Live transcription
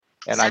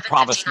And I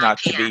promise not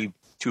to be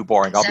too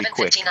boring. I'll be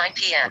quick. 7:59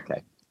 p.m.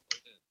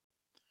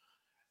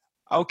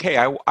 Okay,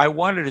 I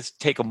wanted to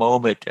take a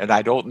moment, and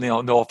I don't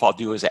know if I'll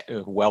do as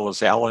well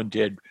as Alan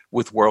did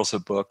with Worlds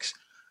of Books,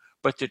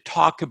 but to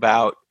talk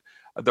about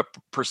the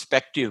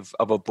perspective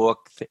of a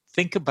book.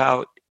 Think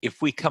about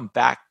if we come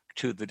back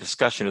to the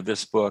discussion of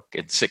this book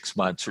in 6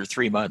 months or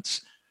 3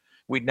 months,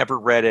 we'd never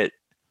read it.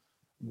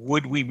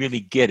 Would we really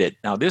get it?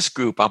 Now, this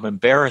group, I'm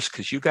embarrassed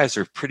because you guys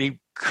are pretty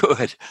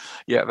good.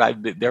 Yeah,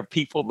 there are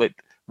people that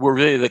were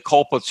really the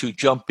culprits who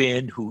jump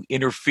in, who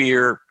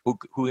interfere,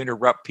 who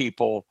interrupt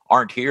people,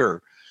 aren't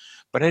here.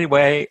 But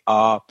anyway,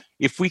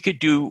 if we could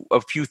do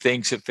a few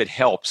things, if it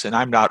helps, and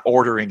I'm not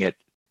ordering it,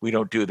 we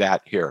don't do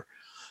that here.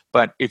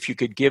 But if you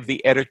could give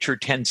the editor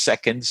 10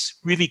 seconds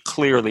really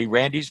clearly,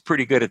 Randy's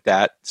pretty good at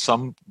that.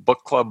 Some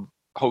book club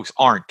hosts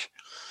aren't.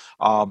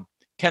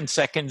 10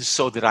 seconds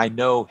so that I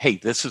know, hey,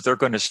 they're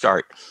going to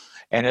start.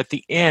 And at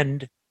the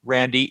end,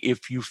 Randy,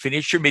 if you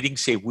finish your meeting,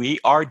 say, we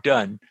are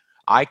done,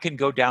 I can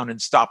go down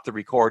and stop the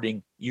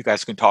recording. You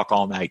guys can talk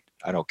all night.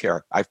 I don't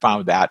care. I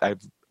found that. I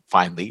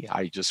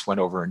just went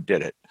over and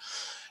did it.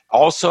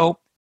 Also,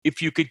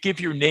 if you could give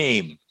your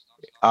name,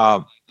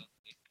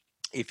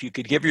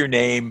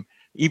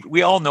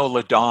 we all know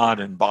LaDon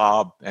and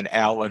Bob and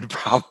Alan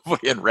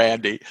probably and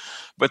Randy,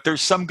 but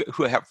there's some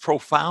who have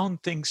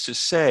profound things to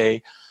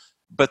say,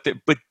 but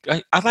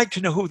I'd like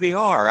to know who they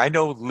are. I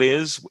know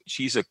Liz,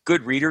 she's a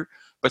good reader,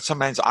 but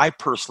sometimes I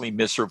personally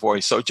miss her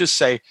voice. So just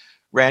say,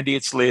 Randy,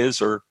 it's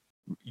Liz, or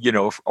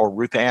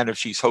Ruth Ann, if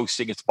she's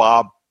hosting, it's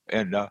Bob.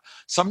 And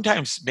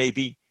sometimes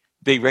maybe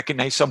they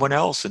recognize someone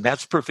else, and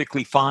that's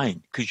perfectly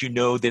fine because you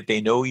know that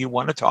they know you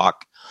want to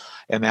talk,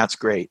 and that's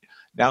great.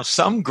 Now,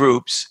 some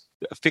groups,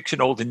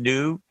 Fiction Old and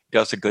New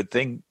does a good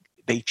thing.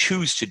 They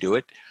choose to do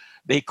it.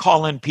 They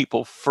call in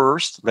people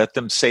first, let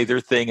them say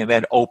their thing, and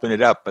then open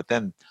it up. But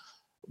then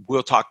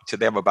we'll talk to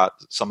them about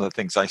some of the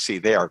things I see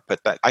there.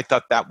 But I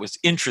thought that was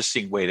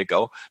interesting way to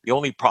go. The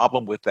only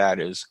problem with that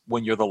is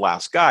when you're the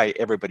last guy,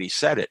 everybody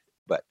said it.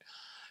 But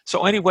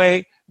so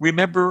anyway,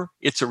 remember,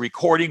 it's a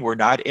recording. We're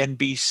not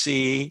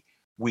NBC.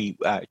 We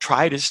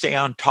try to stay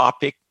on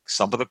topic.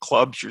 Some of the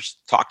clubs, you're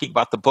talking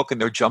about the book and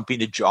they're jumping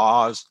to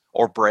Jaws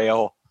or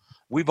Braille.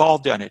 We've all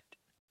done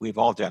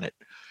it.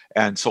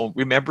 And so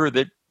remember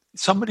that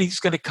somebody's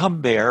going to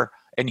come there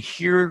and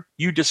hear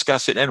you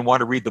discuss it and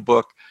want to read the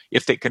book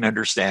if they can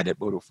understand it.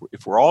 But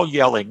if we're all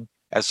yelling,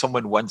 as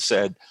someone once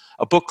said,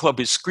 a book club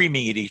is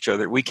screaming at each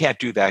other. We can't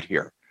do that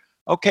here.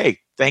 Okay,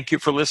 thank you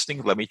for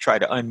listening. Let me try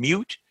to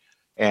unmute.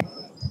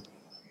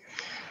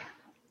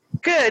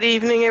 Good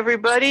evening,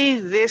 everybody.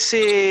 This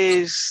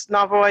is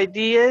Novel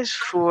Ideas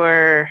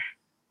for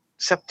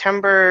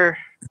September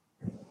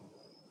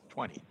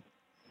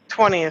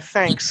 20th.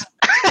 Thanks.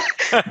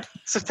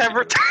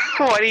 September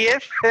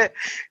 20th,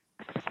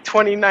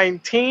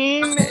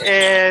 2019,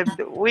 and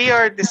we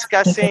are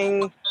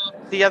discussing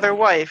The Other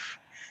Wife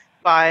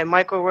by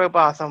Michael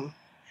Robotham.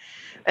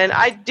 And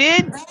I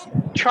did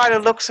try to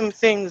look some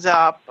things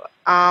up.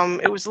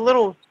 It was a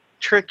little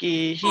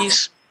tricky.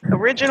 He's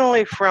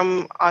originally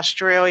from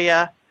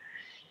Australia.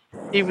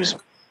 He was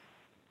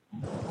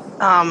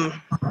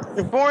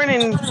born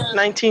in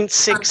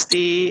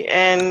 1960,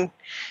 and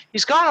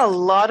he's got a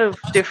lot of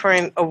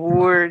different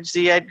awards,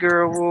 the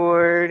Edgar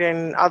Award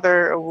and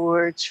other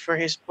awards for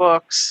his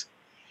books.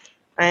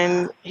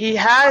 And he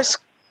has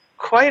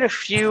quite a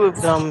few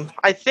of them.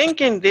 I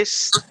think in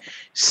this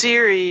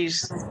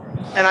series,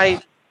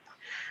 and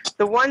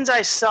the ones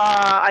I saw,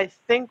 I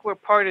think were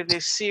part of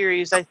this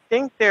series. I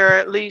think there are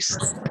at least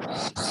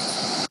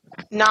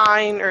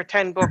 9 or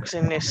 10 books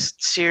in this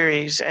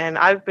series, and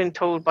I've been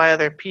told by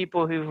other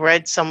people who've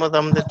read some of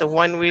them that the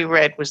one we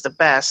read was the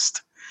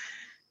best.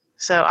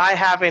 So I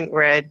haven't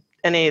read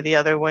any of the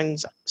other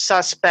ones.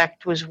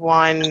 Suspect was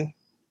one.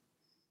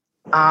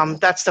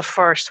 That's the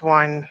first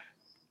one.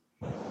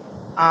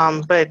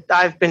 But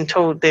I've been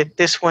told that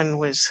this one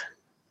was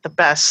the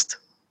best.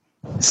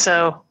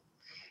 So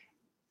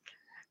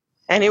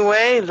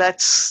anyway,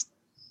 let's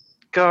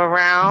go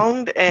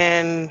around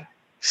and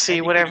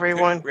see Randy, what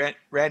everyone...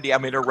 Randy,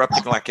 I'm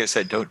interrupting. Like I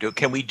said, don't do.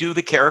 Can we do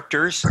the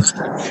characters?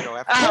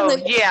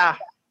 Yeah.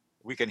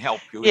 We can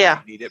help you if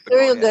you need it.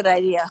 Very good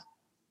idea.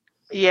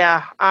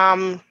 Yeah.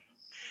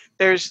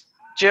 There's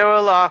Joe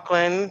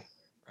O'Loughlin.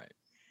 Right.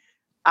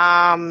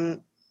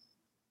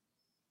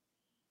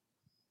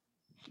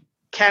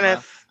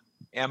 Kenneth.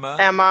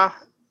 Emma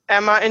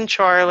and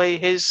Charlie,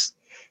 his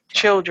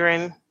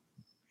children.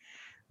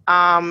 We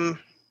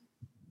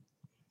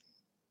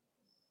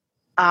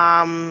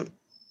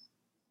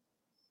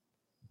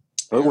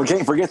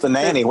can't forget the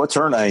nanny. What's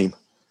her name?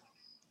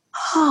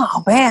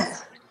 Oh, man.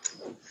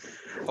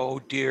 Oh,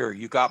 dear.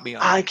 You got me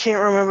on. I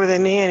can't remember the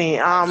nanny.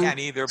 I can't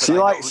either.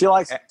 But she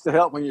likes to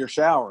help when you're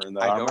showering,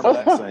 though. I remember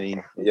that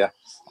scene. Yeah.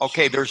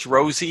 Okay, there's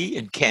Rosie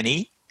and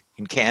Ken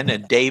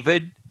and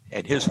David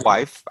and his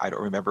wife. I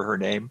don't remember her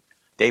name.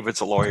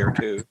 David's a lawyer,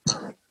 too.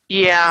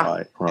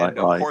 Yeah. Right.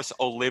 Of course,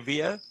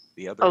 Olivia,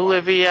 the other wife.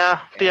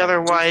 Olivia, the And other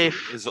Lucy-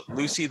 wife. Is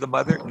Lucy the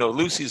mother? No,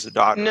 Lucy's the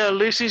daughter. No,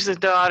 Lucy's the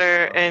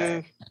daughter,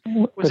 Okay.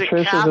 and was it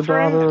Patricia's the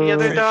Catherine, daughter. the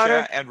other Tricia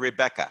daughter? and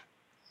Rebecca.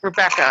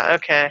 Rebecca.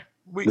 Okay.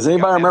 Does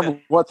anybody and remember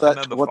then- what and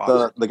then the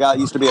father. the guy that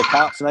used to be a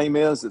cop's name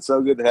is? It's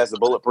so good that has the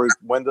bulletproof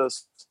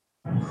windows.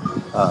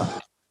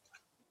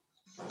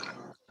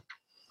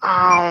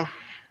 Oh,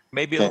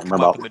 Maybe it'll Can't come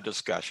remember. up in the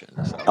discussion.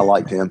 So I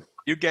liked him.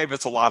 you gave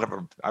us a lot of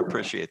them. I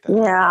appreciate that.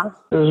 Yeah.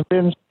 There's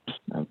Vince.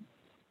 Well,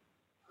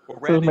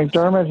 There's Randy,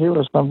 McDermott. He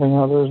was something.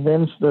 There's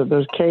Vince.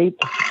 There's Kate.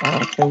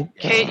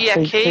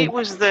 Kate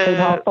was Kate the.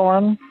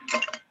 Hawthorne.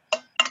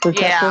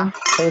 Yeah.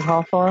 Kate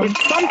Hawthorne.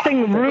 It's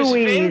something Was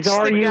Ruiz, Vince the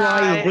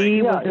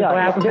R-U-I-Z was his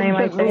last name,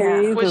 I Vincent think.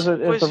 Ruiz Was- is a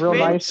was real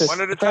Vince- nice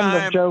One at a friend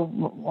time. of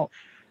Joe.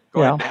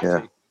 go ahead, Yeah.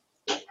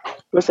 Nancy.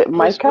 Was it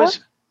Micah? Was,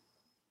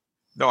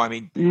 No, I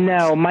mean,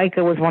 No,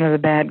 Micah was one of the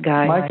bad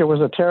guys. Micah was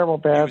a terrible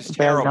bad was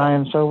terrible. guy,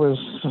 and so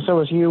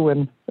was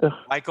Ewan. Ugh,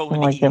 I Michael don't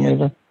and like him Ian.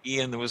 either.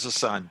 Ian was a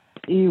son.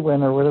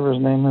 Ewan or whatever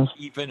his name is.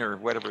 Even or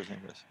whatever his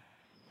name is.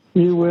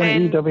 Ewan,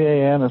 And-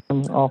 EWAN, or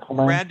some awful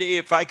name. Randy,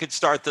 if I could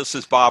start this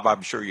as Bob,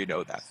 I'm sure you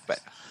know that. But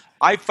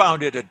I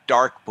found it a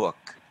dark book.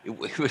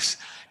 It was,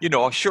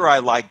 sure I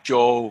like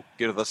Joe,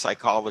 the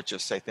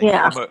psychologist, I think.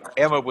 Yeah.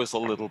 Emma was a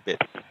little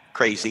bit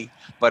crazy,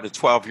 but a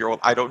 12-year-old,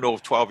 I don't know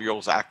if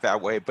 12-year-olds act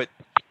that way, but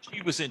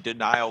she was in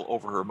denial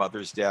over her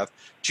mother's death.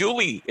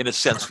 Julie, in a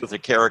sense, was a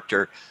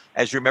character.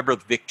 As you remember,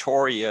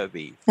 Victoria,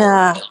 the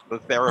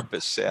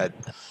therapist, said,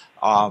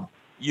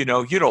 you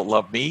don't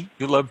love me,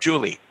 you love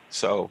Julie.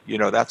 So,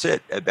 that's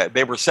it.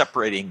 They were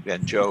separating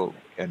then, Joe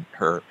and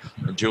her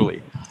and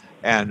Julie.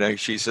 And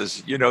she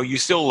says, you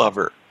still love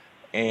her.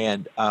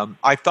 And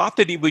I thought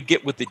that he would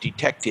get with the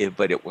detective,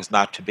 but it was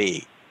not to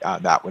be.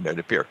 That one, it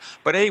appeared.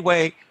 But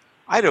anyway,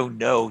 I don't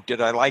know.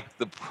 Did I like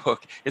the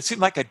book? It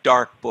seemed like a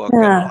dark book.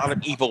 And a lot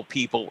of evil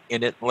people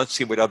in it. Let's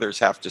see what others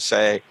have to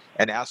say.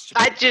 And ask.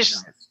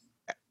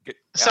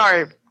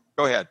 sorry.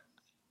 Go ahead.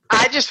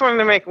 I just wanted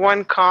to make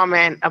one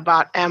comment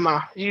about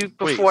Emma.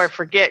 Before I Please.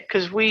 forget,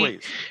 because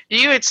Please.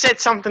 you had said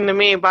something to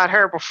me about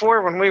her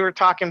before when we were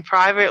talking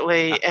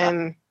privately,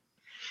 and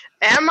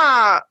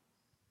Emma,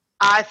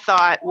 I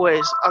thought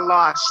was a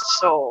lost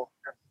soul.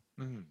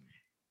 Mm.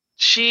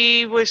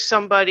 She was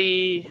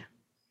somebody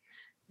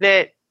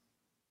that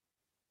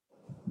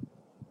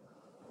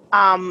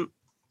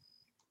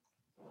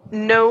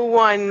no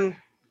one.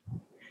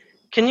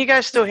 Can you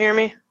guys still hear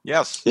me?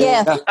 Yes.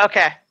 Yeah.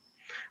 Okay.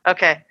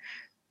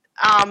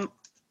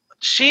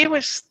 She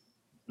was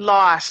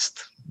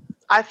lost.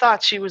 I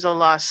thought she was a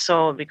lost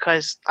soul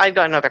because I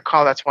got another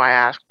call. That's why I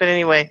asked. But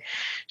anyway,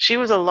 she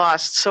was a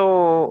lost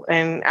soul.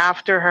 And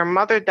after her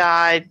mother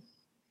died,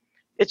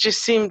 it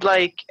just seemed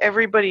like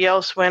everybody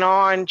else went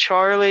on.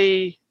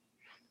 Charlie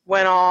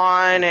went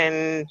on,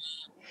 and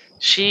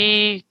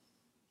she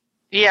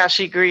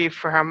grieved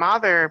for her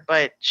mother,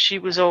 but she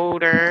was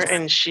older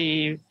and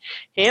she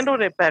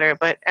handled it better.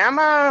 But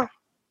Emma,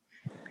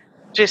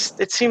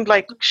 it seemed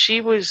like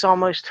she was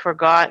almost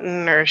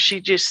forgotten, or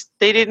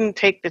they didn't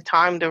take the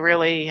time to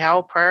really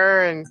help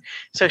her. And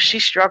so she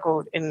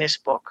struggled in this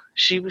book.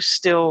 She was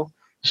still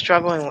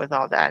struggling with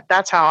all that.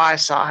 That's how I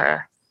saw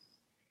her.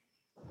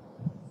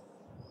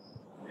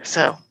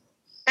 So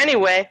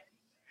anyway,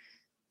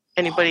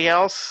 anybody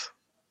else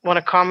want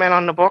to comment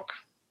on the book?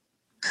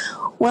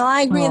 Well,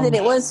 I agree that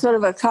it was sort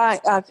of a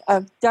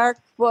dark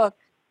book,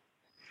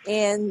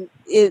 and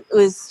it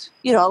was,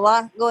 a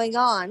lot going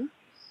on.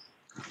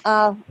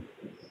 I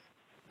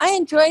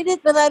enjoyed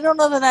it, but I don't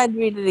know that I'd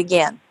read it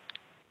again.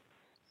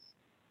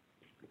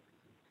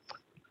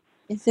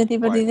 Is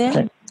anybody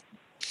there?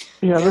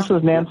 Yeah, this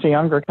is Nancy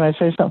Unger. Can I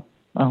say something?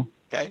 Oh.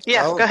 Okay.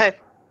 Yeah, go ahead.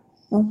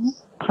 Mm-hmm.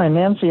 Hi,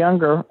 Nancy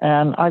Unger.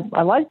 And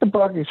I liked the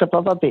book, except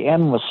I thought the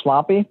end was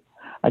sloppy.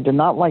 I did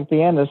not like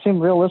the end. It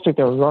seemed realistic.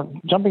 They were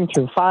jumping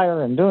through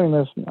fire and doing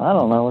this. I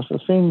don't know.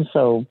 It seemed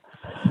so.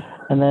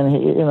 And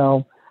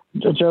then,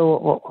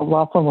 Joe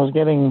Laughlin was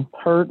getting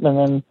hurt,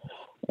 and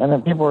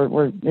then people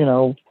were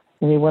and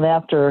he went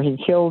after. He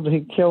killed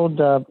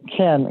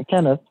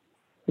Kenneth,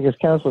 because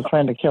Kenneth was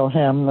trying to kill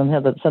him,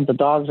 and sent the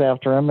dogs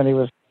after him, and he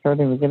was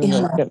hurting getting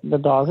the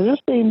dogs. It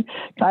just seemed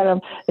kind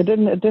of. It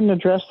didn't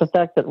address the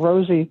fact that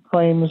Rosie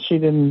claims she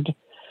didn't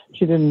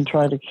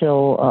try to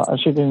kill.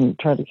 She didn't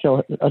try to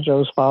kill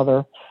Joe's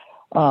father.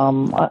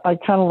 I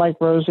kind of like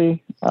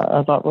Rosie.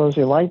 I thought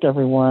Rosie liked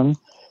everyone,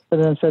 but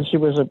then it said she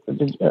was a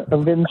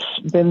Vince.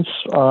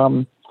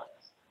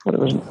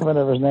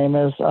 Whatever his name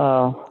is.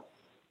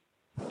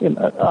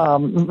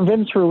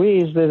 Vince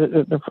Ruiz,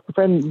 the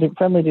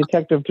friendly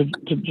detective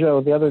to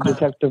Joe. The other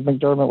detective,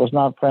 McDermott, was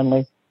not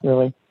friendly,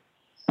 really.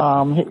 He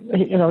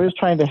was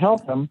trying to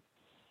help him,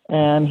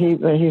 and he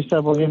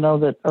said,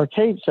 well, or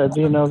Kate said,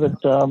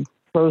 that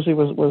Rosie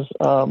was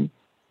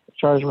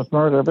charged with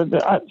murder. But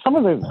some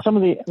of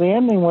the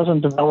ending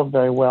wasn't developed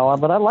very well.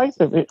 But I liked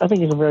it. I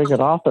think he's a very good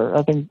author.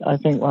 I think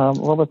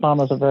Robert Thom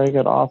is a very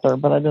good author.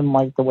 But I didn't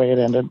like the way it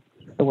ended,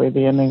 the way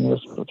the ending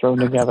was thrown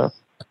together.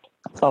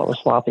 I thought it was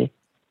sloppy.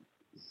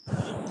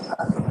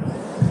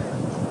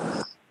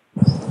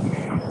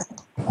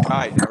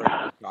 Hi,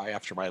 Derek.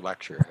 after my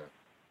lecture.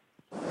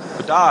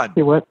 Don,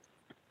 what?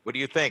 what do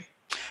you think?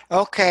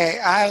 Okay,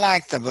 I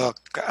like the book,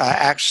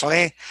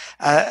 actually.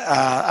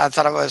 I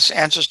thought it was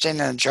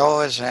interesting, and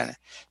Joe is a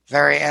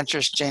very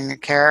interesting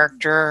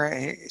character.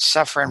 He's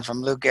suffering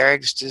from Lou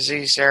Gehrig's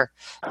disease there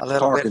a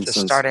little bit at the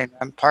Parkinson's. starting.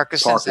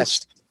 Parkinson's,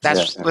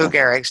 that's Yeah. Lou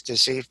Gehrig's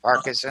disease,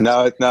 Parkinson's.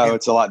 No,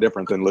 it's a lot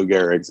different than Lou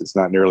Gehrig's. It's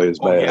not nearly as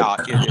bad.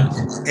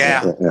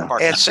 Yeah, it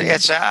is.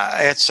 Yeah,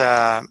 it's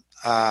a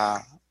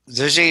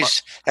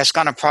disease that's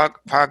going to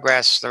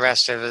progress the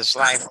rest of his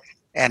life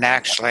and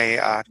actually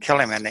kill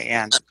him in the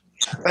end.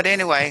 But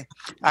anyway,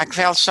 I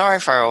felt sorry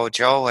for old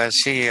Joe as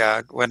he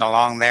went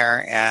along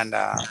there and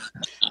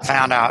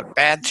found out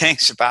bad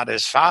things about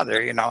his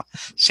father. You know,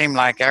 seemed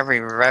like every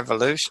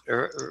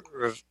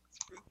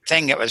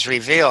thing that was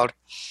revealed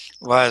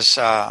was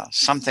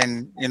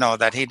something, you know,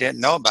 that he didn't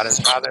know about his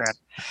father.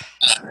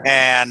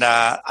 And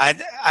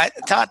I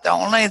thought the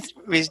only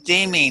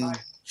redeeming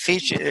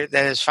feature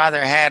that his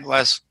father had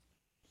was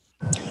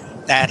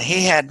that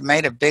he had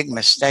made a big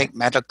mistake,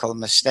 medical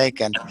mistake,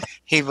 and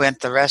he went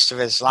the rest of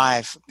his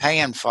life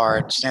paying for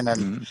it,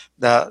 sending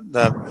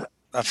the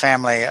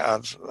family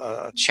of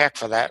a check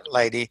for that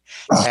lady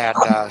that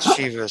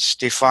she was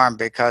deformed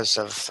because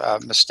of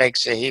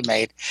mistakes that he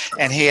made.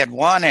 And he had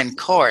won in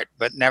court,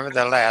 but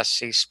nevertheless,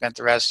 he spent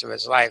the rest of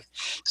his life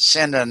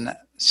sending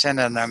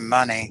them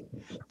money.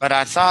 But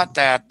I thought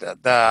that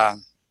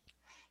the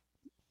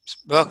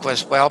book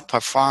was well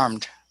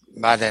performed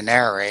by the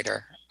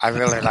narrator. I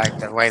really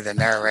liked the way the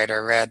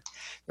narrator read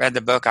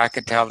the book. I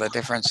could tell the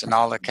difference in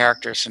all the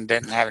characters and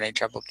didn't have any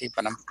trouble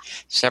keeping them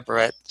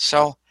separate.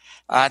 So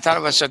I thought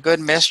it was a good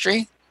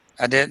mystery.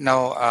 I didn't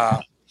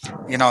know,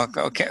 in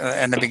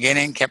the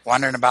beginning, kept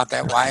wondering about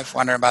that wife,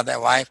 and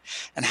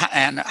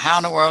how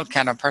in the world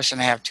can a person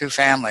have two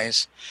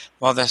families?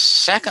 Well, the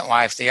second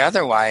wife, the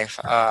other wife,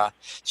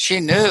 she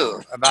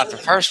knew about the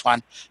first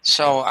one.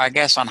 So I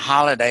guess on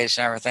holidays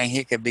and everything,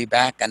 he could be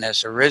back in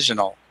his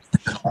original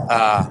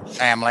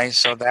family,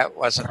 so that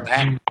wasn't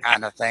that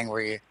kind of thing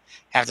where you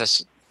have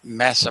to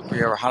mess up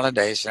your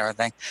holidays and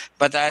everything.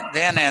 But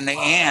then in the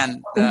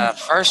end, the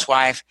first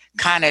wife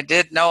kind of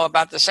did know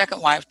about the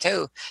second wife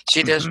too.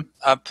 She just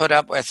put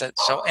up with it.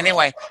 So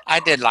anyway,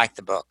 I did like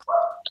the book.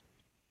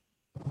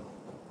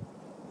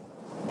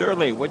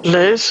 Shirley, what?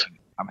 Liz?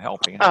 I'm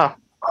helping. Oh,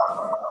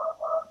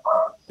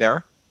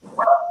 There?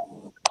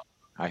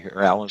 I hear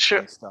Alan.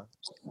 Sure. Stuff.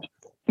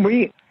 Were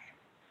you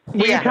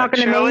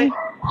talking Shirley? to me?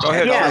 Go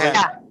ahead. Yeah. Go ahead.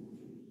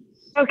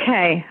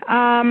 Okay.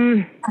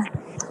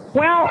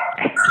 Well,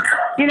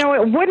 you know,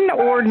 it wouldn't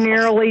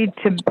ordinarily,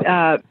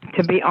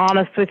 to be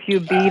honest with you,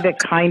 be the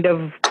kind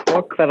of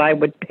book that I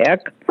would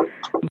pick,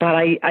 but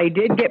I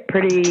did get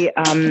pretty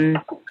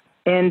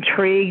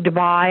intrigued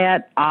by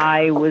it.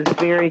 I was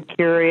very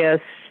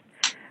curious,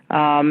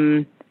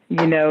 to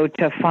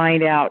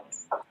find out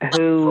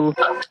who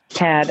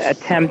had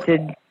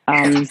attempted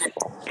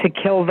to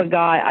kill the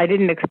guy. I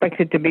didn't expect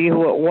it to be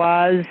who it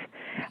was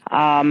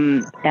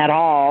at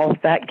all.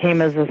 That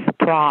came as a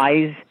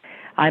surprise.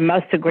 I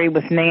must agree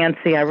with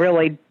Nancy. I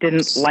really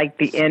didn't like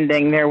the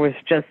ending. There was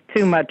just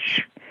too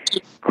much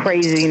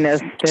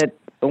craziness that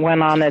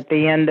went on at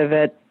the end of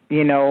it.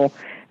 You know,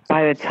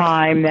 by the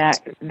time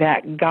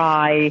that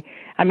guy,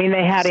 I mean,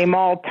 they had him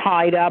all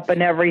tied up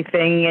and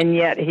everything, and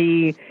yet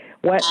he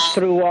went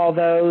through all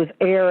those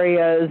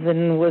areas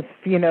and was,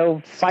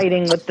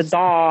 fighting with the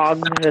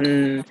dogs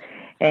and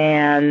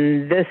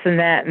this and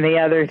that and the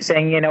other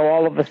thing.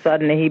 All of a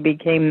sudden he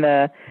became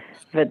the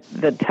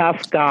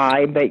tough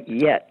guy, but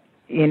yet,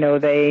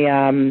 they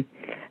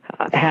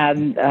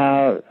had,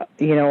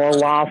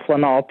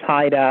 Laughlin all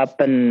tied up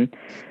and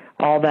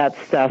all that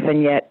stuff,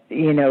 and yet,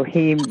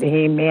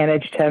 he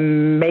managed to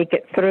make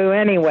it through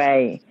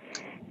anyway.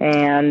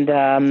 And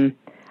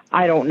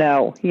I don't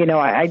know.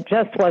 I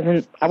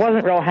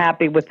wasn't real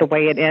happy with the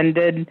way it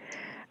ended,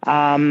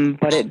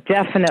 but it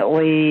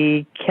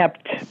definitely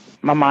kept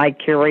my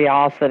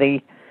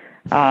curiosity,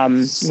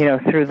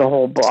 through the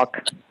whole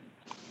book.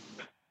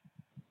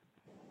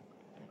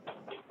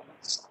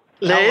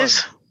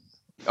 Liz?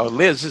 Oh,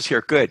 Liz is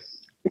here. Good.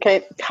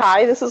 Okay.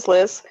 Hi, this is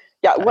Liz.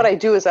 Yeah, what I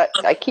do is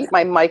I keep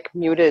my mic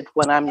muted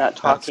when I'm not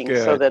talking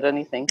so that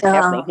anything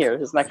happening here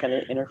is not going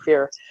to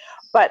interfere.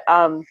 But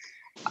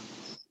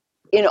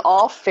in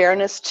all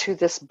fairness to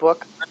this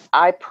book,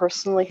 I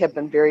personally have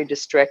been very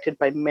distracted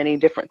by many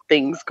different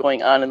things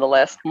going on in the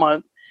last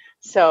month.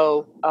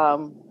 So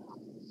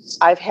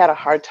I've had a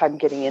hard time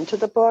getting into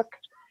the book.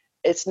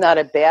 It's not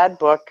a bad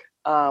book.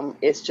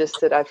 It's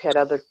just that I've had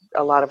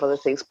a lot of other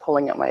things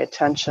pulling at my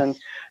attention.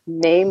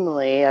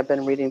 Namely, I've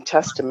been reading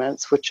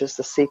Testaments, which is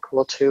the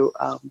sequel to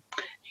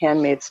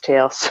Handmaid's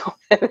Tale. So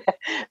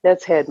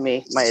that's had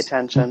my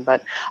attention.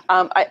 But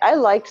I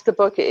liked the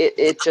book.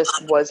 It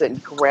just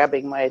wasn't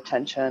grabbing my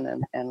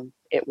attention, and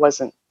it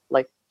wasn't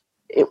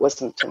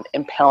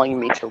impelling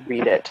me to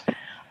read it.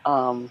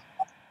 But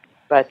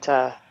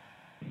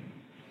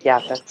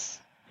that's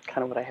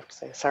kind of what I have to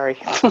say. Sorry.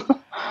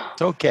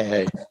 It's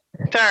okay.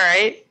 It's all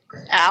right.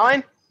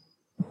 Alan?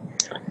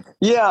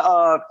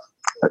 Yeah,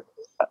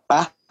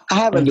 I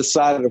haven't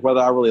decided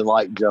whether I really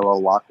like Joe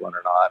O'Loughlin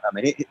or not. I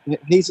mean,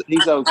 he's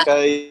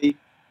okay,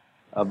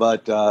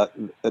 but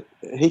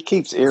he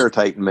keeps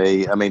irritating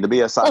me. I mean, to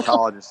be a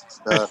psychologist and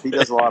stuff, he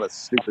does a lot of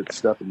stupid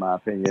stuff, in my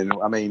opinion.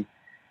 I mean,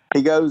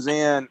 he goes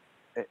in.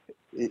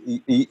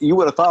 You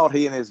would have thought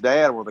he and his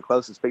dad were the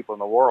closest people in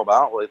the world, but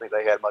I don't really think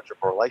they had much of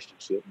a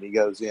relationship. And he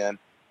goes in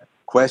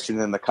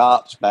questioning the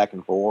cops back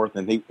and forth,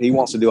 and he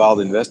wants to do all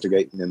the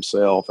investigating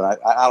himself. And I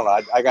don't know.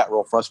 I got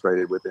real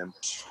frustrated with him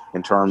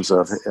in terms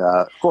of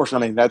course, I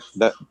mean that's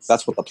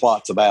what the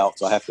plot's about,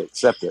 so I have to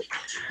accept it.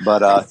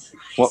 But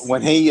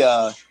when he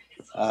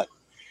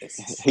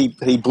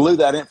blew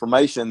that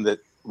information that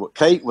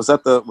Kate was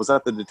that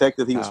the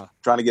detective he was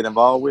trying to get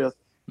involved with?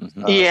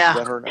 Mm-hmm. Yeah,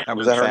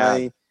 was that her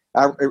name?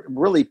 It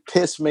really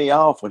pissed me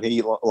off when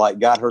he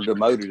got her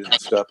demoted and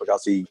stuff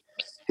because he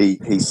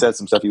said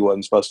some stuff he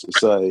wasn't supposed to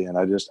say, and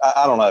I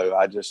don't know.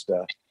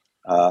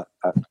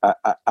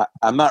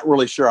 I'm not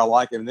really sure I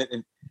like him.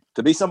 And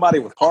to be somebody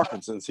with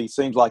Parkinson's, he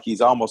seems like he's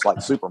almost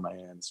like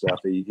Superman and stuff.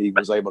 He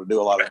was able to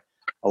do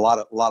a lot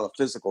of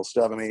physical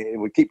stuff. I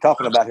mean, we keep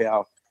talking about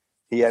how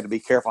he had to be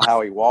careful how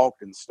he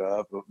walked and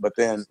stuff, but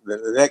then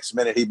the next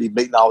minute he'd be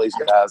beating all these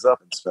guys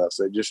up and stuff.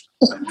 So it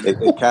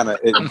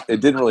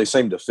didn't really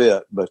seem to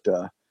fit. But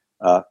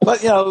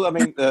you know, I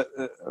mean,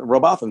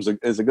 Robotham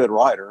is a good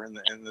writer, and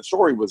the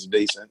story was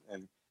decent.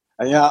 And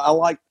yeah, I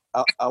like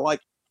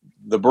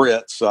the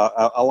Brits.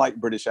 I like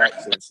British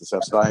accents and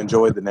stuff, so I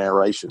enjoyed the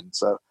narration.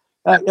 So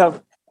you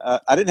know,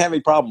 I didn't have any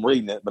problem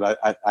reading it, but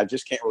I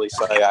just can't really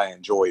say I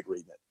enjoyed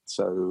reading it.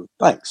 So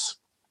thanks.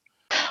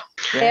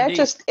 May I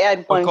just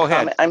add one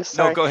comment? I'm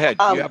sorry. No, go ahead.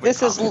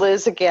 This is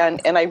Liz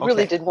again, and I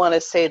really did want to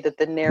say that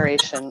the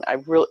narration,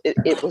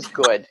 it was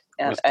good,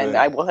 and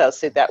I will have to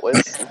say that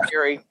was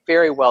very,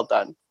 very well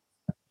done.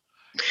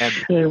 And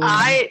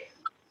I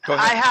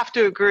have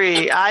to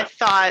agree. I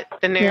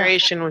thought the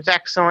narration was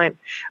excellent.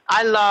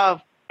 I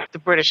love the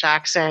British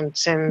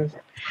accents, and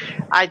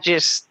I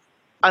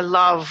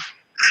love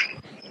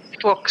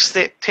books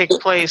that take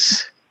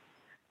place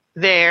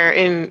there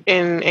in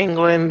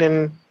England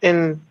and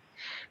in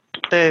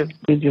the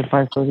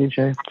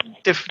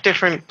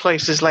different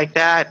places like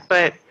that.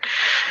 But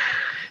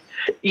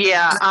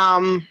yeah,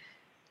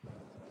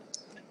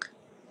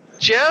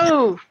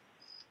 Joe,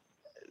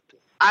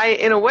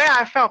 in a way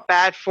I felt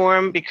bad for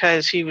him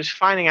because he was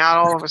finding out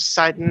all of a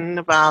sudden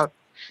about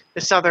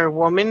this other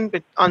woman.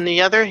 But on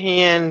the other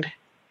hand,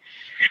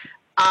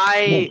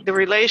 the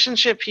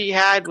relationship he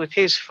had with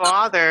his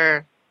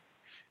father,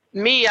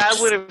 I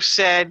would have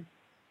said,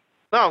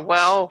 oh,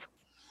 well,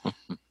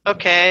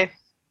 okay.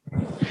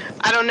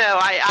 I don't know.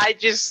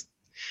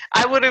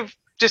 I would have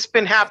just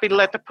been happy to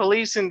let the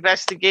police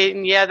investigate,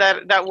 and yeah,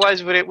 that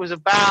was what it was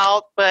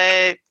about,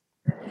 but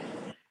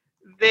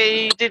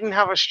they didn't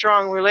have a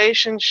strong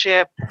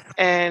relationship,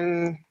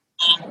 and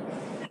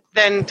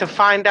then to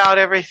find out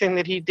everything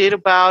that he did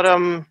about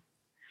him,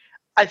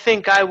 I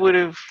think I would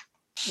have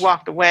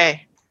walked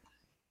away.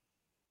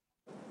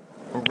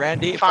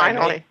 Randy,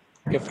 finally.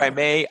 If I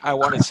may, I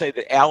want to say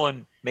that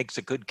Alan makes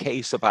a good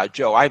case about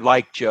Joe. I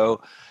like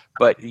Joe.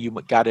 But you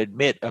got to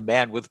admit, a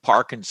man with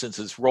Parkinson's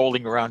is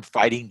rolling around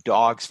fighting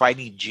dogs,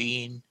 fighting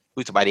Gene,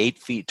 who's about 8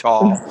 feet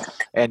tall,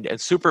 and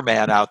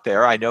Superman out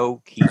there. I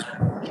know he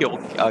killed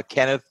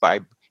Kenneth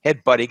by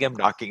headbutting him,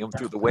 knocking him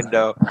through the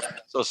window.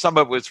 So some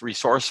of it was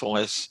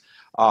resourcefulness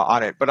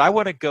on it. But I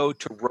want to go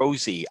to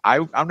Rosie.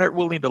 I'm not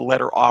willing to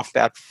let her off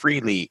that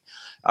freely.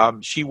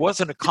 She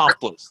was an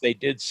accomplice. They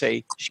did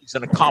say she's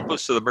an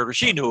accomplice to the murder.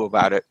 She knew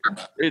about it.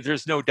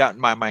 There's no doubt in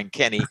my mind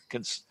Kenny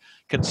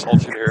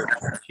consulted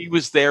her. She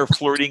was there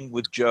flirting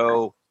with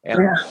Joe, and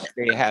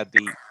they had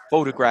the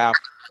photograph,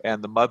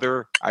 and the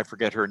mother, I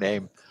forget her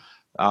name,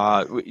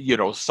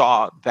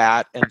 saw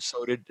that, and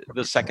so did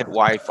the second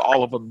wife.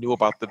 All of them knew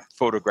about the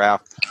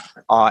photograph,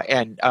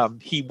 and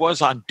he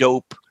was on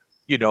dope,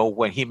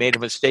 when he made a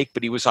mistake,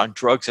 but he was on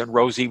drugs, and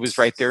Rosie was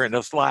right there in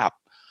his lap.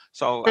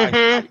 So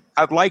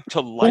I'd like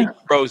to like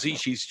Rosie.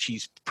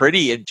 She's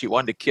pretty, and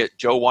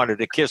Joe wanted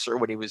to kiss her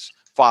when he was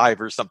 5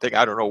 or something.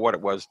 I don't know what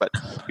it was, but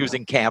he was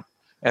in camp.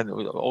 And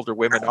older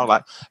women, all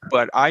that.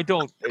 But I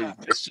don't,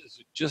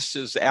 just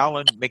as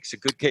Alan makes a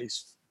good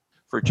case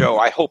for Joe,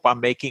 I hope I'm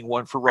making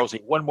one for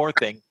Rosie. One more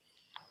thing.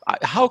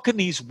 How can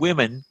these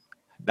women,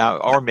 now,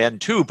 or men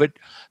too, but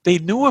they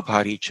knew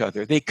about each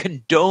other. They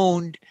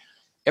condoned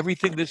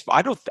everything.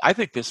 I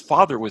think this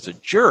father was a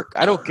jerk.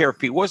 I don't care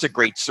if he was a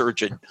great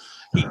surgeon.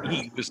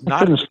 He was not.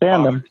 Couldn't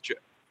stand him.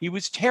 He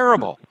was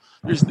terrible.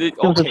 He was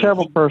a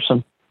terrible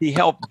person. He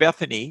helped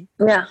Bethany.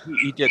 Yeah.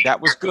 He did.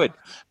 That was good.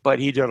 But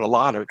he did a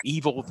lot of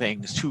evil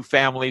things. 2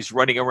 families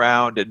running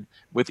around, and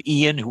with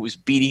Ian, who was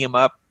beating him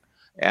up.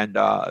 And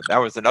that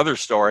was another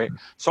story.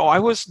 So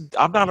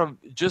I'm not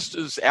just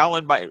as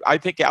Alan might. I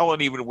think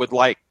Alan even would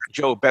like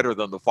Joe better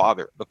than the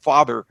father. The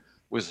father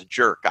was a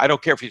jerk. I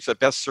don't care if he's the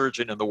best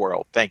surgeon in the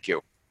world. Thank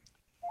you.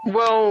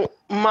 Well,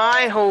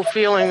 my whole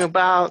feeling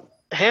about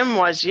him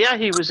was,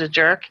 he was a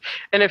jerk.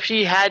 And if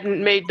he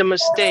hadn't made the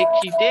mistake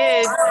he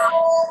did,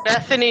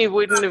 Bethany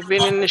wouldn't have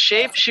been in the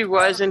shape she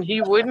was, and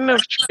he wouldn't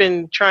have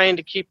been trying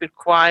to keep it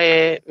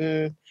quiet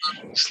and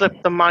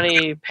slip the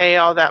money, pay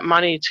all that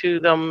money to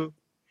them.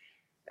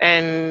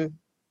 And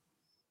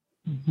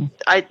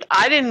I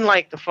didn't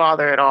like the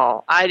father at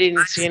all. I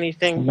didn't see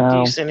anything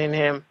decent in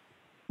him.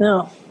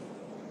 No.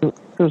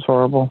 It was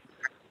horrible.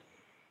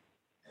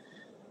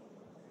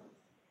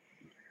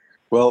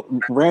 Well,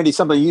 Randy,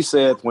 something you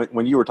said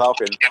when you were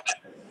talking,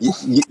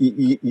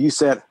 you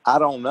said, I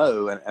don't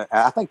know. And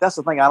I think that's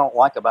the thing I don't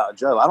like about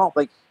Joe. I don't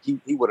think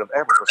he would have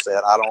ever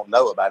said, I don't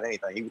know about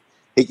anything.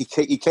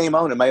 He came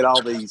on and made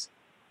all these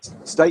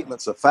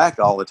statements of fact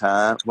all the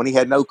time when he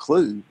had no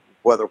clue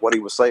whether what he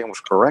was saying was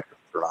correct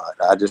or not.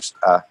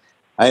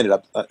 I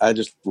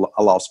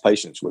lost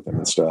patience with him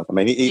and stuff. I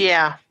mean,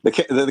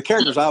 the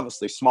character's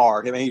obviously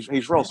smart. I mean,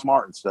 he's real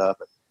smart and stuff.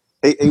 But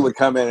he would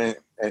come in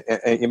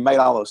and he made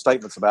all those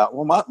statements about,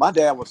 well, my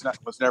dad was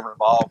never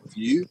involved with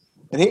you,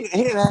 and he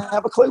didn't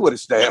have a clue what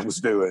his dad was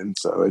doing.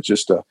 So it's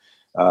just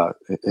I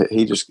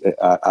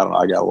don't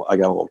know. I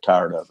got a little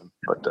tired of him,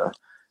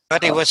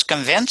 But he was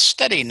convinced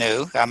that he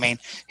knew. I mean,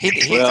 he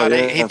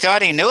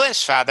thought he knew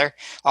his father,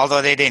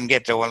 although they didn't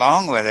get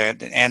along with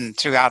it. And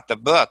throughout the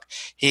book,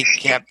 he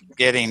kept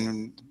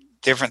getting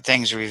different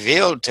things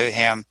revealed to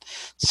him,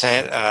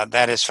 said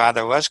that his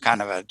father was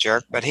kind of a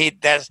jerk. But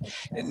that's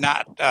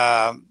not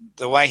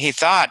the way he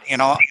thought. You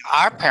know,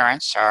 our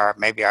parents, or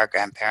maybe our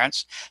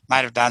grandparents,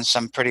 might have done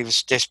some pretty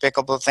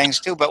despicable things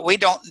too, but we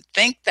don't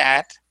think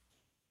that.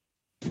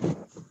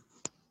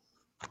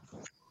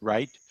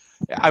 Right.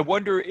 I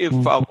wonder if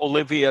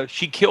Olivia,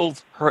 she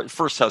killed her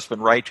first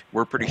husband, right?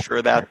 We're pretty sure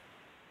of that.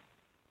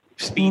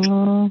 Speedy.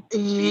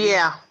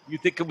 Yeah. You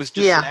think it was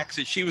just an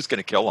accident? She was going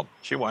to kill him.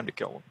 She wanted to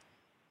kill him.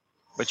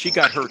 But she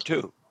got hurt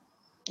too.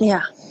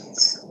 Yeah.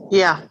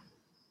 Yeah.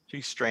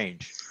 She's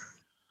strange.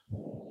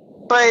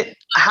 But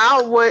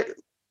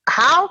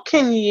how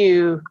can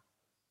you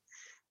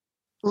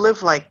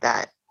live like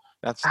that?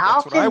 That's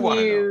how what I want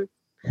to know. you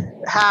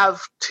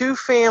have two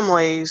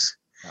families,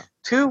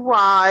 two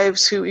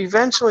wives who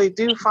eventually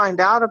do find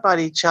out about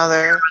each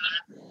other,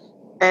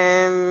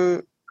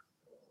 and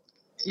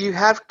you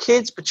have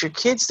kids, but your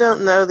kids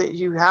don't know that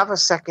you have a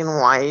second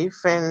wife,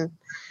 and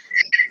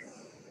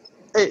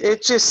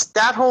it just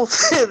that whole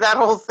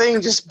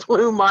thing just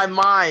blew my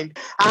mind.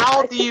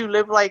 How do you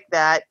live like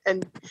that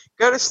and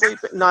go to sleep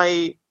at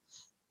night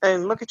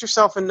and look at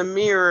yourself in the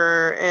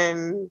mirror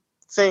and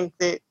think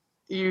that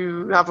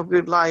you have a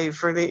good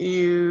life or that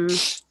you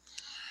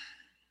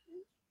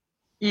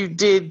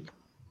did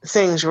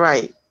things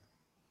right?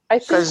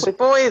 Because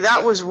boy,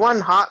 that was one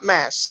hot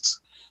mess.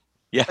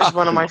 Yeah, as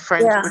one of my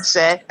friends would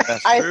say.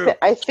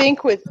 I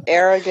think with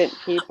arrogant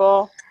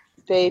people,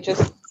 they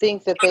just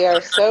think that they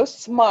are so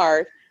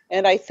smart,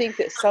 and I think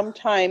that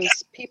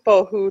sometimes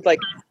people who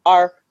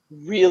are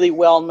really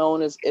well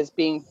known as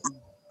being,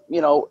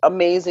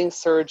 amazing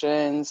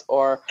surgeons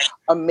or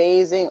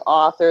amazing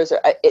authors,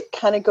 it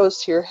kind of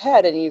goes to your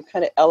head, and you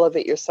kind of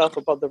elevate yourself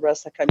above the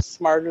rest. Like, I'm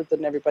smarter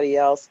than everybody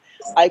else.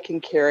 I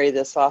can carry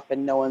this off,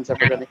 and no one's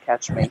ever going to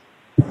catch me.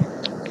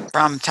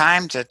 From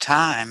time to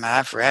time,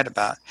 I've read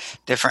about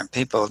different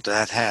people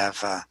that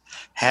have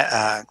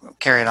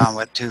carried on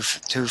with two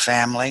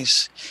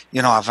families.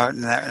 I've heard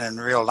in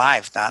real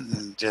life, not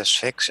in just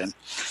fiction.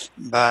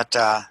 But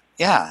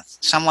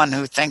someone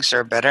who thinks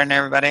they're better than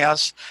everybody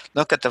else.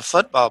 Look at the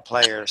football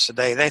players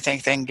today. They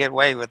think they can get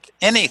away with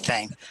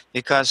anything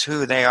because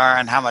who they are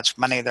and how much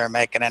money they're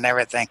making and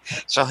everything.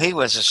 So he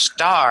was a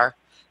star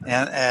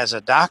as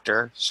a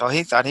doctor, so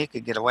he thought he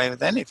could get away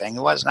with anything. He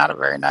was not a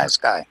very nice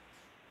guy.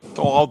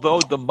 So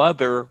although the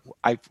mother,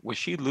 was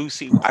she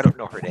Lucy? I don't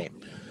know her name.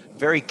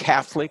 Very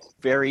Catholic,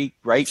 very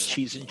right.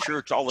 She's in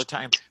church all the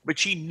time, but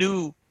she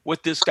knew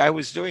what this guy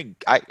was doing.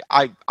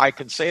 I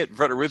can say it in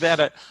front of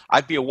Ravenna.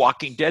 I'd be a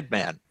Walking Dead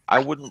man. I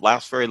wouldn't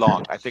last very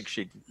long. I think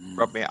she'd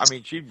rub me. I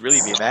mean, she'd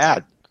really be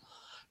mad.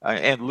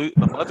 And the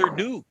mother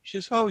knew. She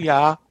says, "Oh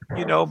yeah,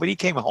 but he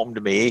came home to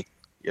me,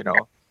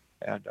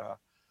 and."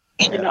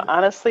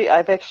 Honestly,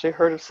 I've actually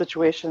heard of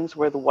situations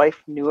where the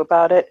wife knew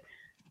about it,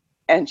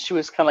 and she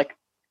was kind of like,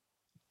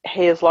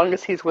 hey, as long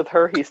as he's with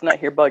her, he's not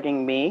here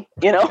bugging me,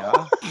 Yeah.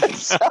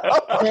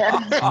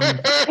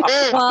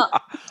 Well,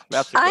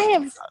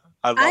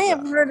 I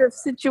have heard of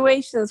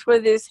situations where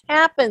this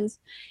happens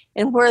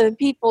and where the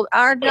people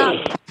are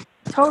not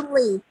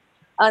totally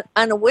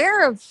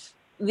unaware of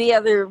the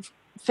other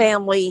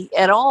family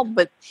at all,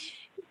 but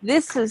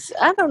this is,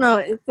 I don't know,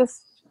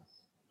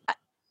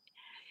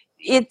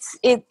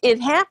 it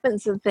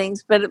happens in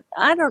things, but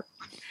I don't,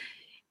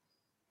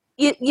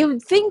 you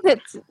would think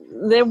that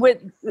there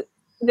would,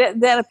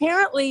 that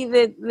apparently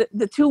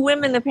the two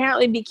women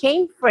apparently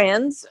became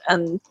friends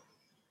and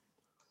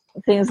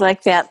things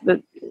like that,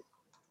 but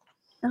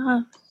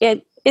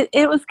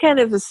it was kind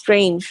of a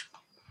strange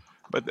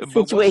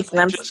situation.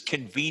 Wasn't it just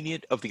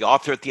convenient of the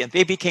author at the end?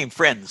 They became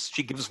friends.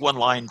 She gives one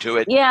line to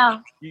it. Yeah.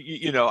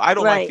 I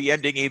don't like the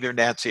ending either,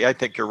 Nancy. I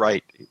think you're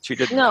right. She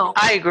didn't. No.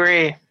 I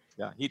agree.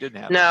 Yeah, he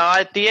didn't have.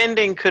 No, the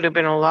ending could have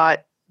been a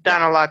lot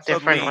done a lot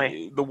Suddenly,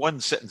 differently. the one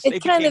sentence. They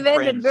It kind of became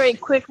ended friends. very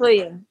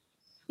quickly. And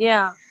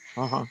yeah.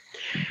 Uh-huh.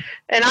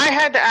 And I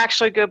had to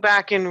actually go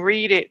back and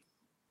read it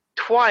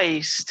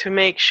twice to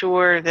make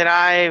sure that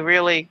I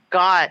really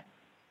got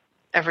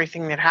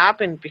everything that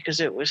happened because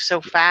it was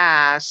so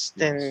fast.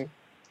 And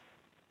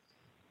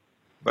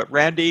But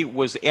Randy,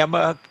 was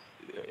Emma,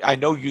 I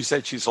know you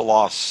said she's a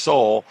lost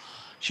soul.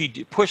 She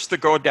pushed the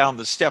girl down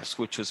the steps,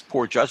 which was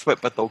poor judgment,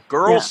 but the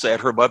girl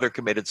said her mother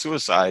committed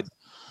suicide.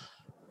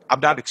 I'm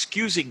not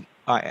excusing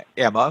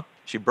Emma.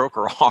 She broke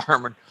her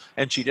arm,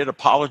 and she did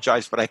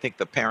apologize, but I think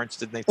the parents,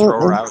 didn't they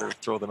throw her out or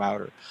throw them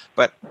out?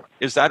 But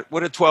is that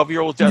what a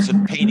 12-year-old does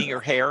in painting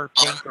her hair,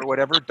 pink or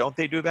whatever? Don't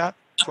they do that,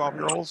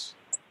 12-year-olds?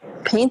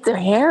 Paint their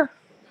hair?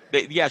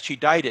 Yeah, she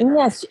dyed it.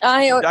 Yes. She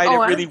dyed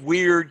a really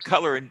weird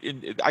color,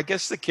 and I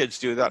guess the kids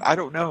do that. I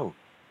don't know.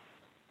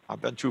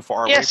 I've been too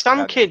far away. Yeah,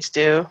 some kids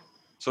do.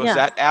 So is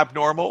that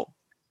abnormal?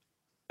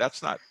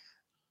 That's not.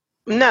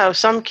 No,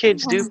 some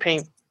kids do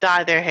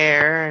dye their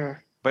hair and.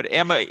 But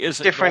Emma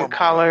isn't different normal.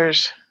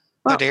 Colors.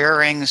 Put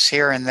earrings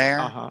here and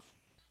there. Uh-huh.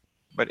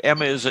 But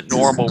Emma isn't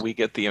normal.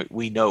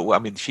 We know. I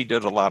mean, she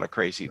did a lot of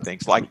crazy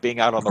things, like being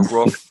out on the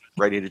roof,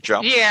 ready to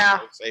jump. Yeah.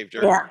 Saved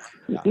her.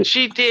 Yeah.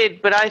 She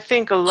did, but I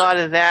think a lot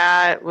of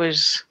that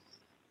was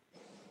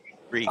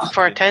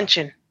for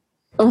attention.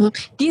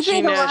 Mm-hmm. Do you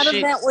think a lot of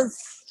that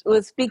was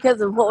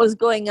because of what was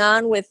going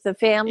on with the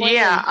family?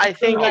 Yeah, I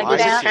think it was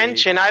that?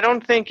 attention. I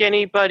don't think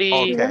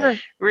anybody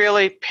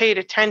really paid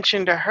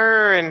attention to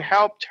her and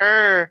helped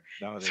her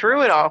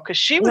through it all because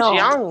she was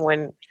young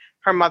when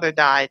her mother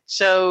died.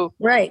 So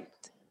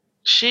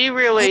she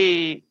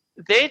really,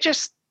 they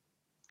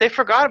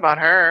forgot about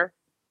her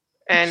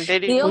and they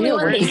didn't give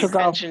her the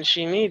attention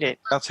she needed.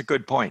 That's a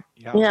good point.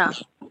 Yeah,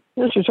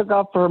 she took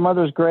off for her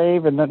mother's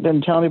grave and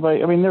didn't tell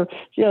anybody. I mean,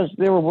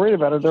 they were worried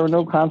about it. There were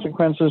no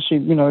consequences.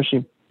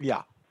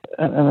 Yeah.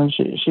 And then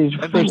she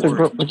pushed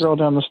the girl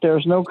down the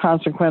stairs. No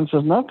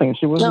consequences, nothing.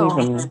 She wasn't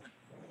even.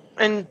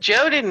 And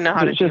Joe didn't know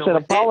how to deal with it. She said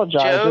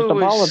apologize, just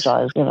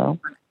apologize,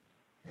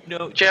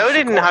 No, Joe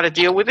didn't know how to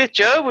deal with it.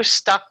 Joe was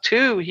stuck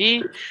too.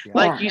 He,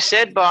 like you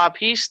said, Bob,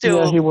 he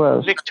still, he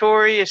was.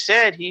 Victoria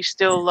said he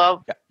still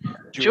loved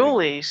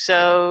Julie.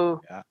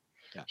 So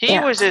he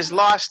was as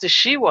lost as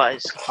she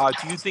was.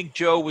 Do you think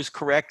Joe was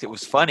correct? It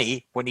was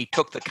funny when he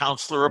took the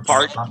counselor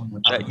apart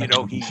that,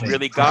 he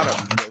really got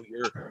him.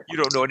 You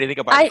don't know anything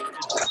about,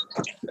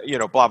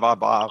 blah, blah,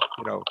 blah.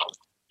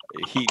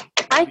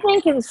 I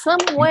think in some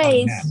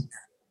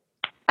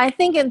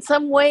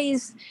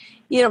ways,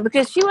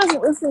 because she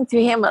wasn't listening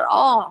to him at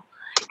all.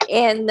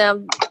 And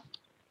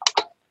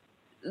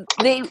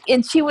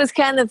she was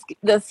kind of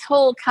this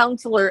whole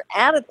counselor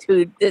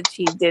attitude that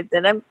she did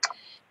that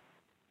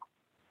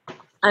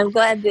I'm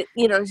glad that,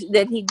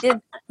 that he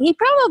did. He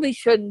probably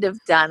shouldn't have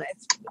done it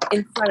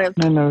in front of.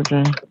 I know,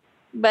 Jay.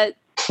 But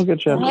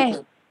hey,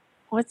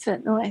 what's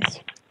that noise?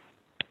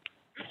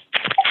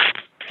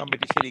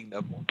 Somebody's hitting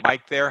the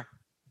mic there.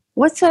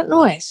 What's that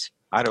noise?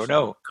 I don't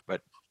know, but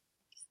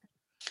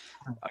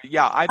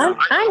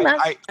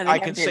I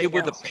can say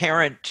with a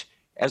parent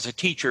as a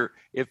teacher,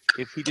 if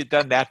he'd have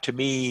done that to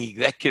me,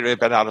 that could have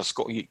been out of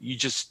school.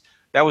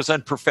 That was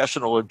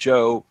unprofessional of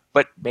Joe,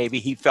 but maybe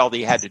he felt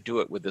he had to do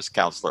it with this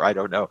counselor. I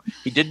don't know.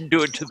 He didn't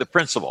do it to the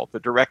principal, the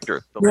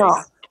director, but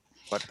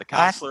the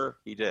counselor,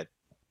 he did.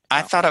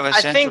 I thought it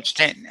was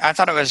interesting. I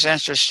thought it was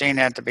interesting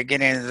at the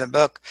beginning of the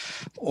book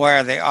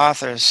where the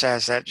author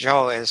says that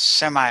Joe is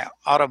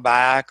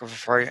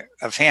semi-autobiographical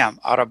of him.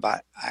 I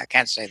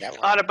can't say that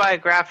word.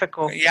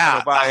 Autobiographical. Yeah.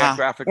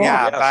 Autobiographical.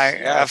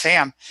 Of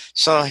him.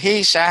 So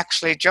he's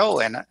actually Joe,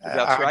 and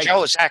That's right.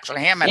 Joe is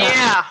actually him. And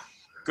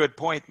Good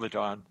point,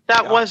 LaDawn.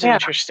 That was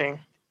interesting.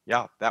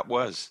 Yeah, that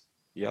was.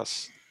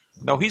 Yes.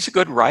 No, he's a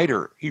good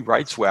writer. He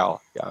writes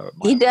well.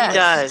 He does. He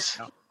does.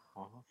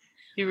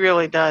 He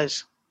really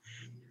does.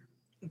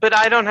 But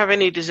I don't have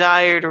any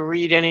desire to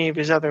read any of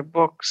his other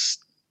books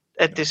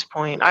at this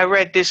point. I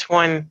read this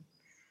one,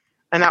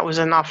 and that was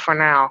enough for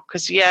now.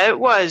 Because, it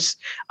was.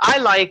 I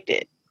liked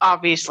it,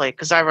 obviously,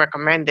 because I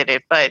recommended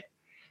it. But,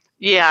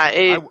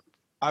 it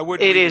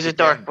is a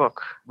dark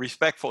book.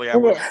 Respectfully, I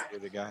would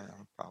read the guy,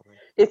 probably.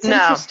 It's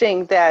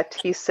interesting that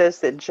he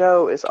says that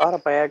Joe is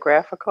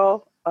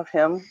autobiographical of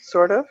him,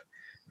 sort of.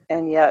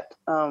 And yet,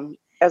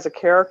 as a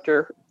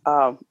character,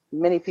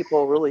 many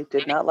people really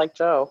did not like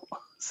Joe.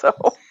 So...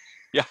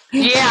 Yeah.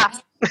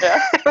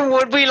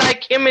 Would we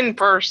like him in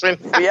person?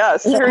 Yeah,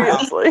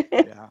 seriously.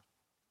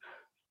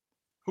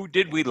 Who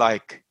did we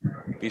like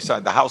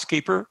beside the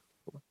housekeeper?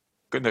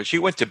 Goodness, she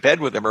went to bed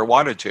with him or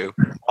wanted to.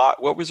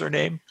 What was her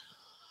name?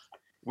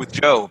 With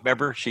Joe,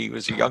 remember? She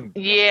was a young...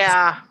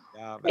 Yeah.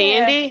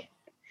 Andy?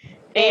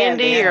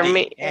 Andy or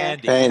me?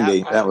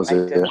 Andy, that was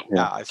it.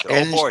 Yeah, I said,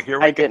 oh boy, here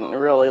we go. I didn't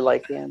really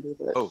like Andy.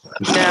 But no,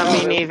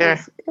 me neither.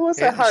 It was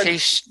a hard... She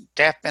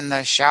step in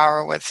the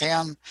shower with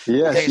him?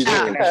 Yeah, she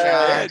did.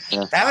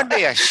 That would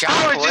be a shock,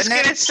 I was just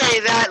going to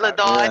say that,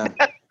 LaDawn.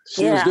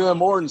 She was doing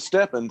more than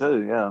stepping,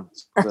 too,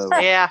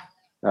 Yeah.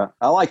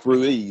 I liked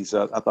Ruiz.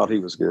 I thought he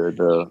was good.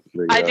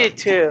 I did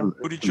too.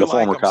 Who did you the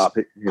former like? cop.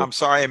 I'm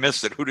sorry I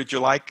missed it. Who did you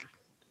like?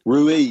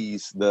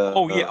 Ruiz, the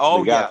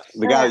guy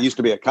that used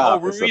to be a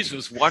cop. Oh, Ruiz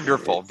was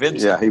wonderful.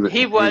 Vincent. Yeah,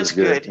 he was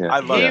good. Yeah.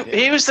 I loved him.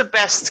 He was the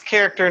best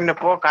character in the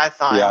book, I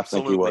thought. Yeah, I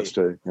think he was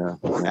too. Yeah,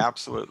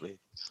 absolutely.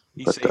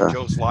 He saved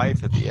Joe's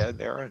life at the end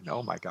there, and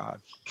oh my God.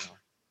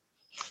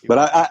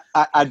 But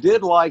I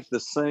did like the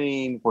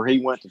scene where he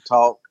went to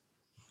talk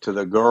to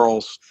the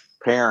girl's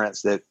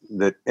parents that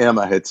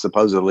Emma had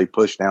supposedly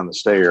pushed down the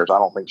stairs. I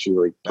don't think she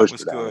really pushed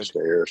her down the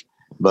stairs,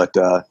 but.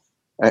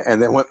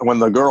 And then when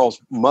the girl's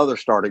mother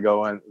started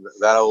going,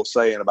 that old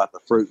saying about the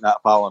fruit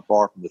not falling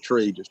far from the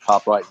tree just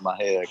popped right in my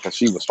head because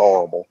she was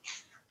horrible.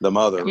 The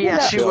mother. Yeah,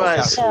 she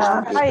was.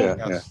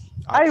 I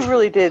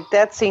really did.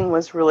 That scene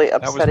was really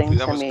upsetting to me.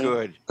 That was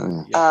good.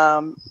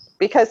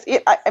 Because you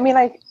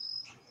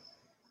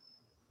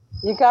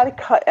got to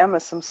cut Emma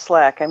some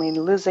slack. I mean,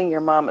 losing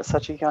your mom at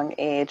such a young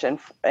age, and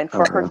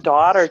for her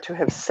daughter to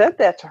have said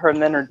that to her,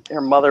 and then her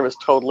mother was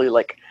totally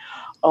like,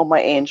 "Oh,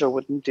 my angel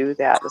wouldn't do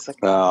that." It's like,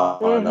 yeah,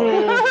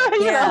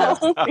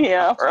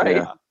 right.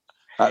 Yeah.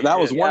 That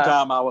was one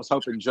time I was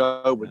hoping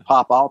Joe would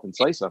pop off and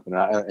say something.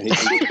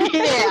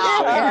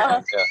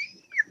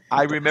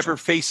 I remember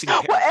facing.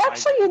 Well,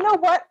 actually, you know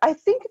what? I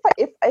think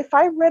if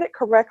I read it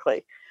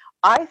correctly,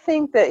 I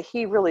think that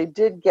he really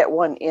did get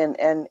one in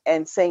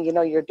and saying,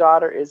 your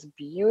daughter is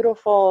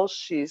beautiful,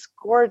 she's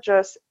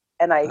gorgeous,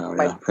 and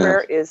my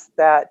prayer is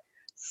that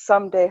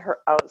someday her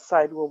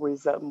outside will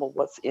resemble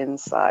what's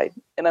inside.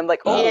 And I'm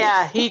like, oh.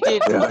 Yeah, he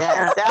did do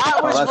that. That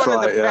was one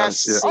of the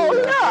best scenes. Oh,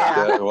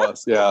 yeah. It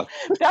was, yeah.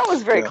 That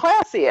was very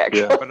classy,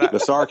 actually. Yeah, but the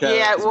sarcasm.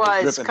 Yeah, it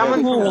was.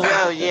 Coming from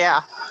Joe,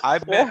 yeah.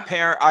 I've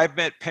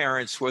met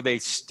parents where they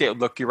still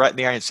look you right in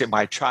the eye and say,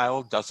 "My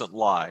child doesn't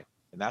lie."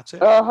 And that's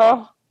it.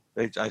 Uh-huh.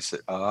 I said,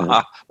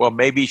 well,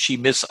 maybe she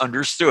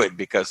misunderstood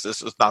because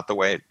this is not the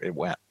way it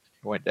went.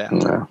 It went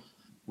down. Yeah.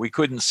 We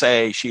couldn't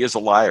say she is a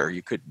liar.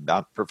 You could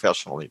not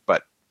professionally,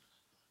 but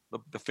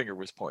the finger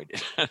was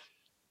pointed.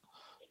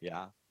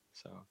 Yeah.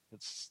 So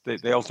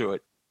they'll do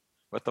it.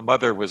 But the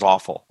mother was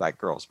awful. That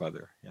girl's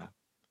mother. Yeah.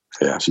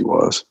 Yeah, she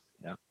was.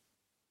 Yeah.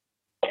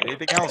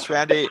 Anything else,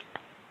 Randy?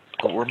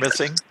 What we're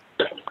missing?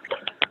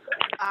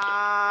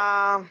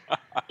 I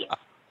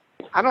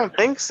don't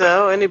think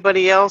so.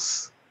 Anybody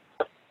else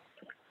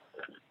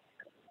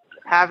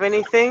have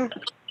anything?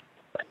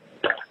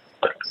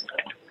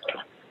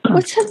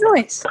 What's that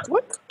noise?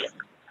 What?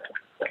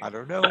 I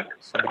don't know.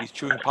 Somebody's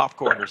chewing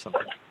popcorn or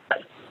something.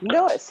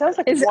 No, it sounds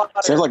like water.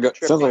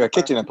 Sounds like a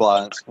kitchen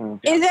appliance.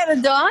 Is that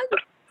a dog?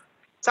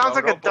 Sounds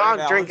like a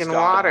dog drinking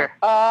water.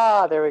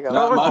 Ah, there we go.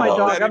 That was my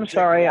dog. I'm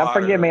sorry.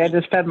 Forgive me. I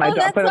just fed my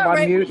dog. Put him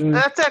on mute. And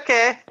That's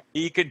okay.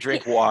 He can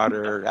drink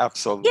water.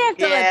 Absolutely. You have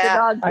to let the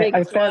dog drink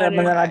I fed him,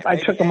 and then I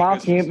took him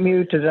off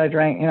mute as I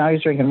drank.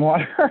 He's drinking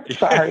water.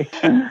 Sorry.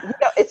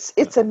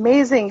 It's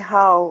amazing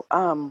how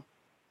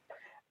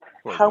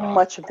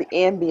much of the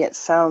ambient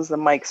sounds the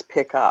mics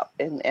pick up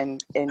and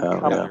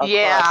come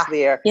across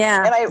the air.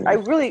 Yeah. And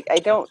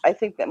I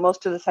think that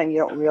most of the time you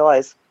don't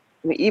realize,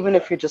 even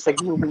if you're just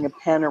like moving a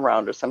pen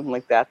around or something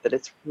like that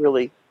it's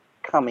really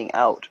coming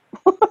out.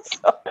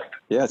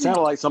 Yeah, it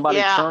sounded like somebody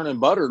churning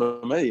butter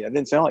to me. It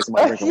didn't sound like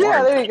somebody drinking water.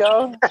 Yeah, there you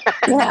go.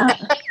 Yeah.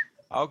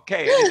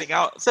 Okay, anything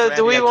else? So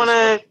do we want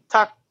to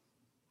talk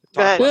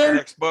about the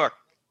next book?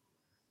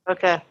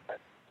 Okay.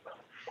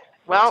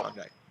 Well,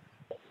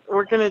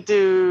 we're going to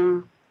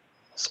do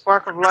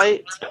Spark of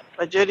Light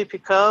by Jodi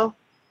Picoult.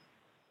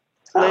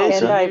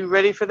 Liz, are you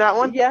ready for that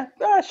one? Yeah,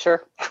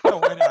 sure. No,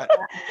 why not?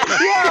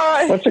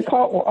 Yeah. What's it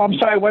called? I'm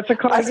sorry. What's it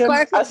called again?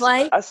 Spark of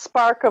Light. A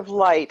Spark of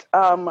Light.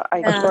 A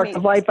Spark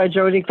of Light by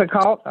Jodi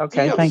Picoult.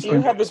 Okay, thank you.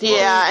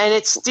 Yeah, and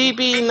it's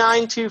DB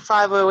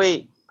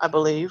 92508, I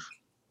believe.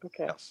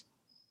 Okay. Yes.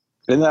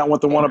 Isn't that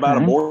the one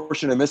about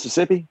abortion in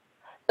Mississippi?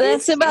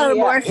 That's about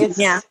abortion.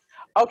 Yeah.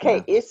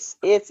 Okay,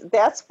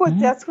 that's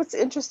what's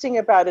interesting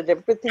about it.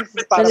 Everybody thinks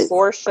it's about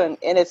abortion,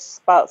 and it's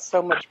about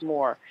so much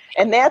more.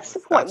 And that's the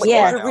point. When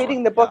you're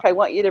reading the book, I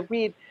want you to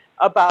read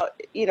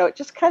about,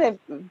 just kind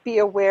of be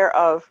aware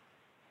of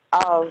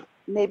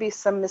maybe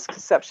some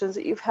misconceptions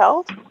that you've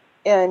held,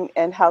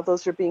 and how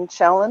those are being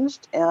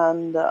challenged,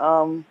 and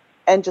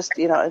just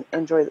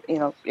enjoy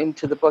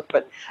into the book.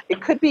 But it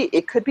could be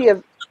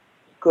a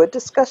good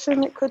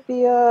discussion. It could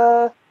be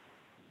a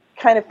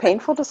kind of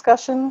painful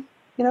discussion.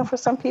 For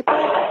some people,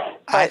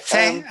 I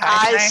think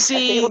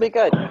it'll be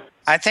good.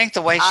 I think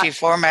the way she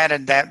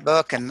formatted that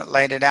book and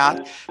laid it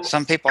out,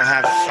 some people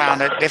have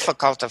found it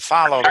difficult to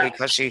follow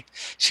because she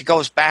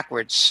goes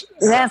backwards.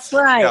 That's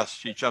right. Yes,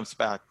 she jumps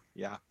back.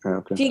 Yeah.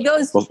 Okay. She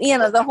goes, the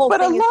whole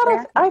but thing. But a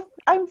lot of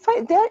I'm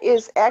finding that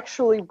is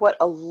actually what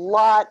a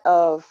lot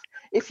of,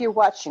 if you're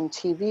watching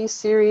TV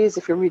series,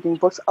 if you're reading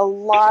books, a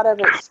lot of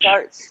it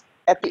starts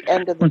at the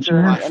end of the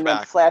journey and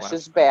then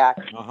flashes back.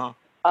 Uh-huh.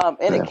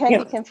 And it can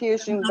be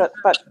confusing,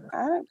 but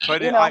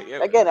again,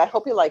 I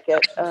hope you like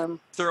it.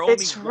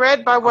 It's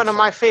read by one of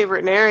my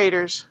favorite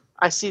narrators.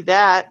 I see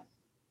that.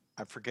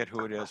 I forget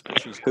who it is, but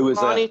she's Who is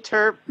Bonnie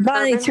that?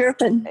 Bonnie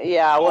Turpin. Turpin.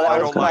 Yeah, well, I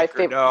that was don't my like her.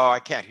 favorite. No, I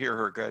can't hear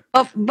her good.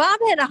 Oh, Bob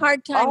had a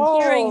hard time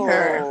hearing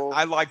her. Oh,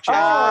 I like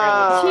January.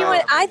 She Oh.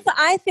 went.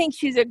 I think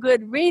she's a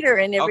good reader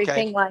and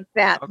everything like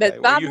that. Okay, But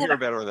well, Bob you had hear a,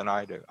 better than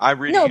I do. I'm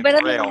reading no, in but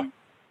I Braille. mean,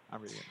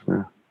 I'm reading in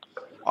Braille.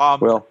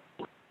 Well,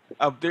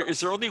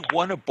 Is there only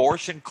one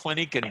abortion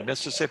clinic in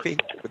Mississippi?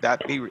 Would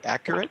that be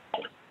accurate?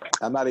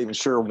 I'm not even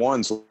sure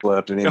one's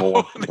left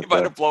anymore. They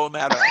might have blown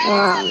that up.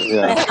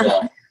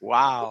 Yeah.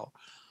 Wow.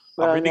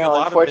 I'm well, reading a no,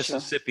 lot of unfortunately.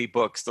 Mississippi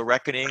books, The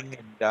Reckoning,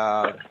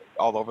 and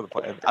all over the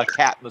place. A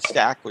Cat in the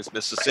Stack was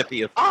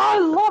Mississippi. Oh, I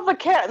love the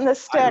Cat in the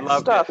Stack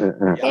loved stuff. it.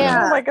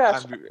 Yeah. Oh my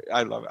gosh.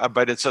 I love it.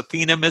 But it's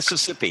Athena,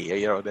 Mississippi.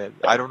 You know,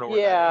 I don't know where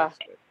Yeah.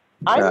 that is.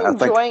 I'm Yeah, I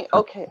think- enjoying.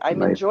 Okay, I'm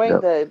Right, enjoying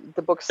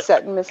the book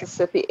set in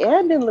Mississippi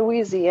and in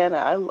Louisiana.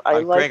 I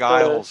like Greg the.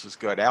 Isles is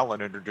good.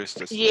 Alan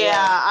introduced us. to Yeah,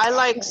 I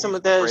like some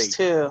of those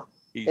Great. too.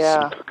 He's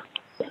Yeah.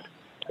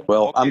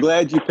 Well, Okay. I'm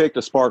glad you picked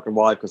A Spark of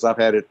Life because I've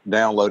had it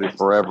downloaded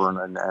forever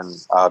and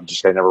I've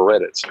just had never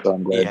read it. So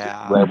I'm glad.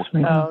 Yeah.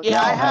 Oh,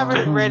 Yeah, I no.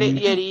 haven't read it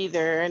yet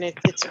either, and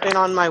it's been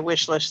on my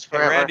wish list Hey,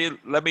 forever. Randy,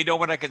 let me know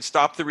when I can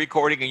stop the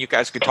recording, and you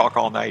guys can talk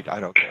all night. I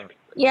don't care.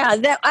 yeah,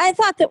 that I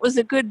thought that was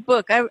a good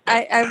book. I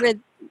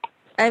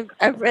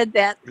read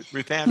that.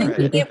 Ruth Ann read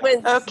Thinking it. it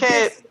was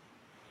Okay,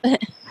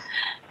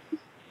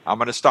 I'm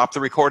going to stop the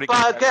recording.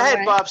 Bob, go ahead,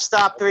 Alright. Bob.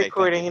 Stop the Okay, thank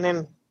recording, and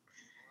then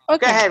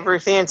okay. go ahead,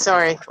 Ruth Ann.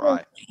 Sorry.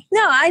 Try.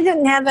 No, I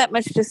didn't have that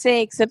much to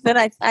say except that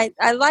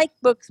I like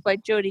books by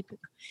Jodi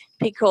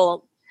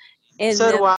Picoult. And So do I.